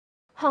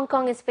Hong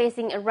Kong is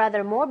facing a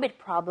rather morbid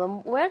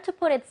problem where to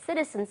put its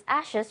citizens'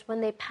 ashes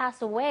when they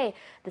pass away.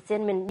 The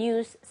Xinmin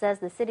News says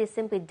the city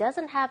simply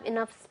doesn't have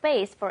enough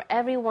space for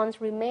everyone's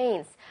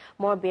remains.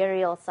 More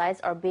burial sites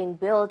are being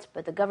built,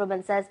 but the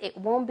government says it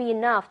won't be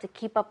enough to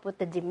keep up with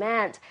the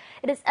demand.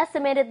 It is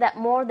estimated that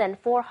more than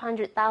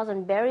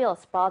 400,000 burial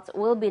spots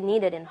will be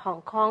needed in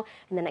Hong Kong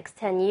in the next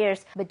 10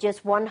 years, but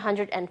just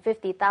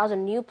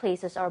 150,000 new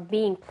places are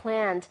being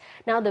planned.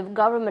 Now the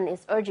government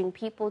is urging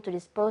people to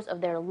dispose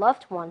of their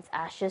loved ones'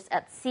 ashes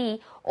at sea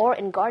or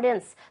in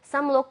gardens.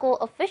 Some local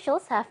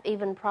officials have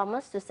even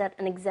promised to set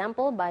an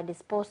example by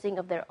disposing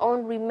of their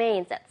own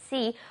remains at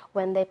sea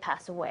when they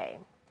pass away.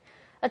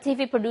 A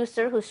TV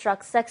producer who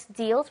struck sex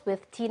deals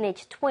with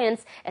teenage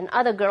twins and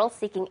other girls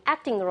seeking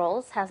acting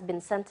roles has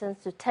been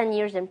sentenced to 10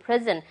 years in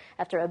prison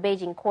after a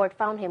Beijing court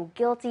found him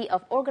guilty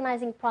of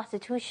organizing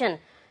prostitution.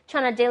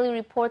 China Daily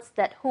reports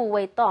that Hu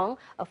Weitong,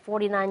 a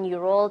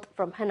 49-year-old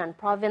from Henan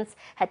province,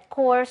 had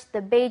coerced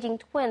the Beijing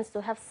twins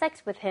to have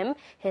sex with him,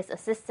 his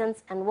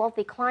assistants, and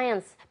wealthy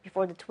clients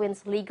before the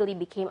twins legally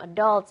became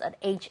adults at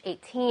age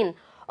 18.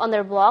 On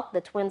their blog, the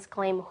twins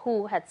claim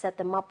Hu had set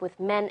them up with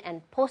men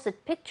and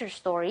posted picture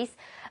stories.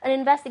 An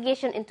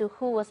investigation into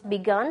Hu was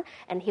begun,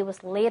 and he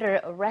was later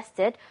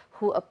arrested.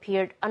 Hu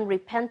appeared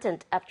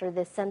unrepentant after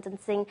this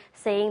sentencing,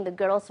 saying the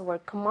girls were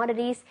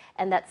commodities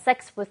and that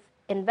sex with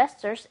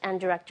investors and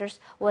directors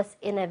was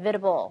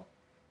inevitable.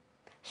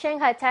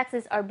 Shanghai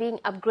taxis are being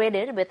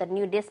upgraded with a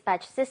new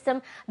dispatch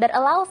system that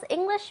allows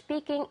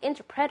English-speaking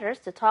interpreters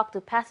to talk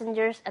to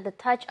passengers at the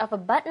touch of a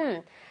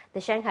button. The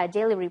Shanghai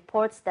Daily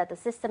reports that the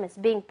system is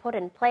being put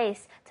in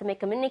place to make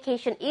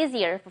communication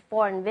easier for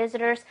foreign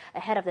visitors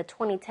ahead of the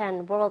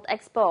 2010 World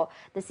Expo.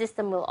 The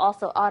system will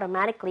also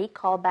automatically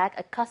call back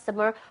a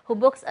customer who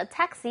books a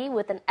taxi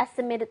with an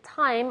estimated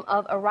time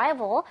of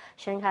arrival.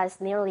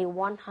 Shanghai's nearly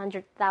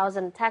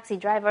 100,000 taxi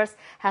drivers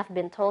have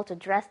been told to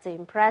dress to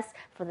impress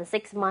for the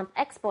 6-month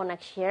Expo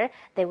next year.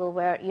 They will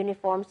wear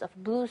uniforms of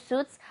blue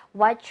suits,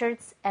 white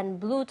shirts, and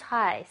blue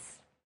ties.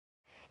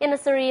 In a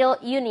surreal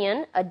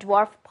union, a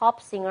dwarf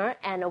pop singer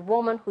and a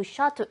woman who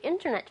shot to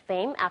internet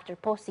fame after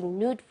posting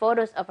nude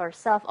photos of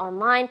herself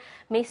online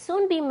may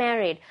soon be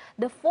married.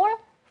 The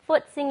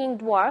 4-foot singing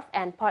dwarf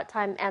and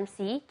part-time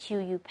MC Chiu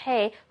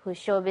Yu-pei, whose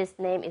showbiz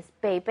name is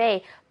Bei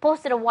Bei,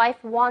 posted a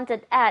wife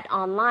wanted ad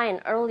online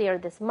earlier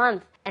this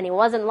month. And it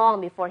wasn't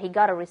long before he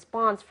got a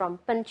response from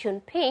Pen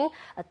Chun Ping,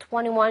 a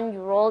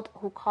 21-year-old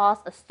who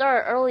caused a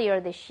stir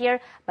earlier this year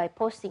by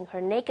posting her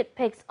naked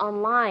pics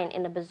online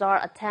in a bizarre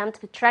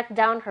attempt to track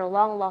down her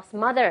long-lost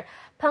mother.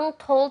 Peng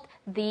told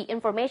the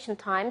Information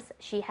Times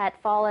she had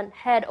fallen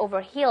head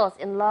over heels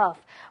in love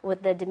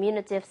with the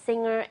diminutive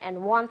singer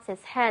and wants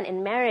his hand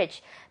in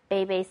marriage.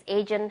 Bei Bei's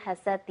agent has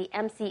said the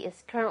MC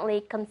is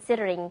currently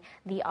considering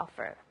the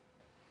offer.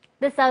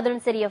 The southern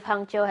city of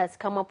Hangzhou has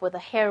come up with a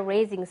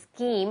hair-raising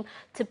scheme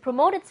to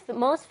promote its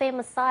most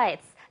famous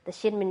sites. The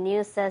Xinmin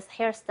News says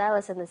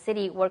hairstylists in the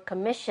city were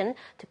commissioned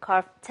to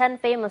carve 10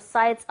 famous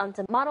sites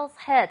onto models'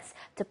 heads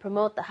to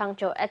promote the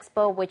Hangzhou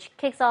Expo, which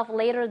kicks off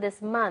later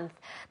this month.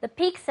 The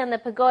peaks and the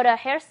pagoda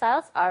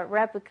hairstyles are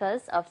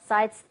replicas of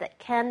sites that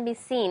can be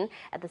seen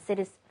at the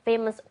city's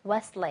famous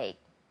West Lake.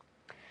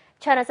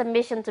 China's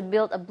ambition to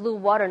build a blue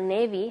water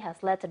navy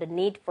has led to the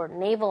need for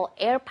naval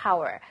air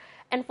power.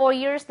 And for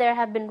years, there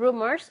have been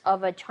rumors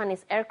of a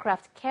Chinese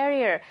aircraft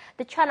carrier.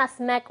 The China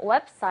SMEC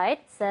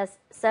website says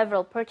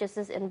several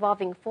purchases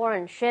involving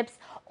foreign ships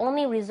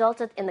only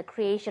resulted in the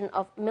creation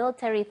of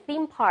military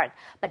theme park.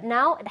 But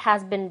now it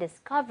has been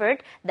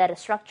discovered that a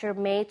structure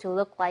made to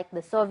look like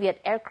the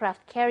Soviet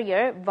aircraft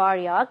carrier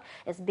Varyag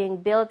is being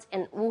built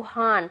in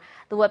Wuhan.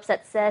 The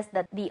website says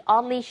that the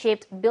oddly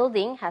shaped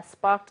building has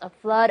sparked a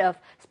flood of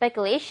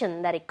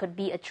speculation that it could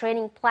be a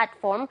training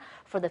platform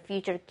for the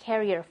future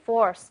carrier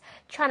force.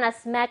 China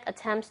SMEC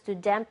attempts to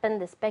dampen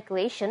the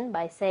speculation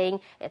by saying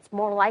it's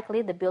more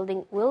likely the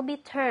building will be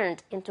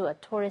turned into a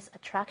tourist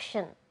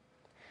attraction.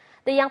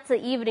 The Yangtze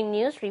Evening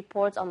News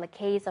reports on the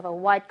case of a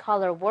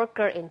white-collar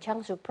worker in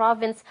Jiangsu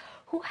province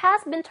who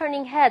has been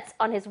turning heads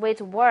on his way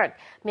to work.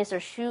 Mr.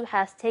 Xu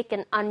has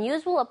taken an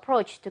unusual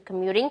approach to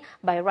commuting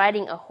by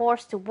riding a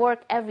horse to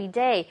work every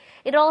day.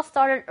 It all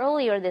started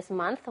earlier this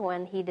month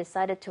when he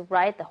decided to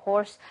ride the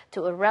horse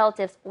to a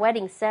relative's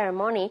wedding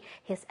ceremony.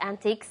 His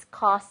antics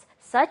caused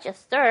such a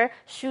stir,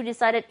 Xu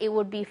decided it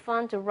would be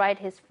fun to ride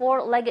his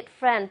 4-legged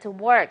friend to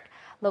work.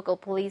 Local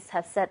police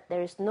have said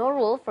there is no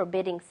rule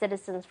forbidding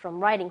citizens from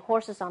riding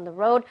horses on the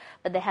road,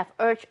 but they have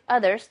urged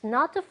others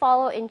not to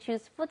follow in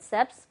Xu's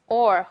footsteps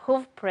or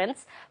hoof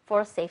prints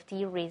for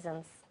safety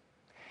reasons.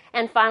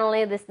 And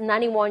finally, this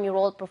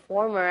 91-year-old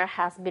performer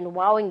has been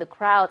wowing the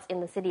crowds in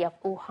the city of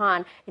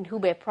Wuhan in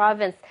Hubei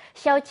province.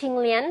 Xiao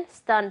Qinglian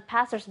stunned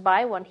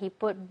passers-by when he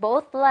put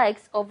both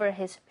legs over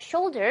his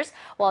shoulders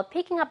while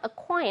picking up a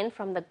coin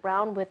from the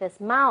ground with his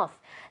mouth.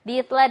 The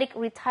athletic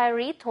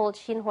retiree told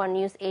Xinhua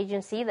News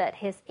Agency that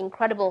his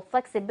incredible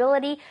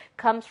flexibility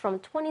comes from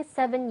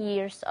 27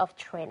 years of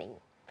training.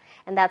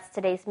 And that's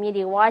today's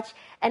Media Watch.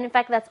 And in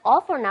fact, that's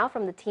all for now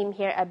from the team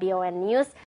here at BON News.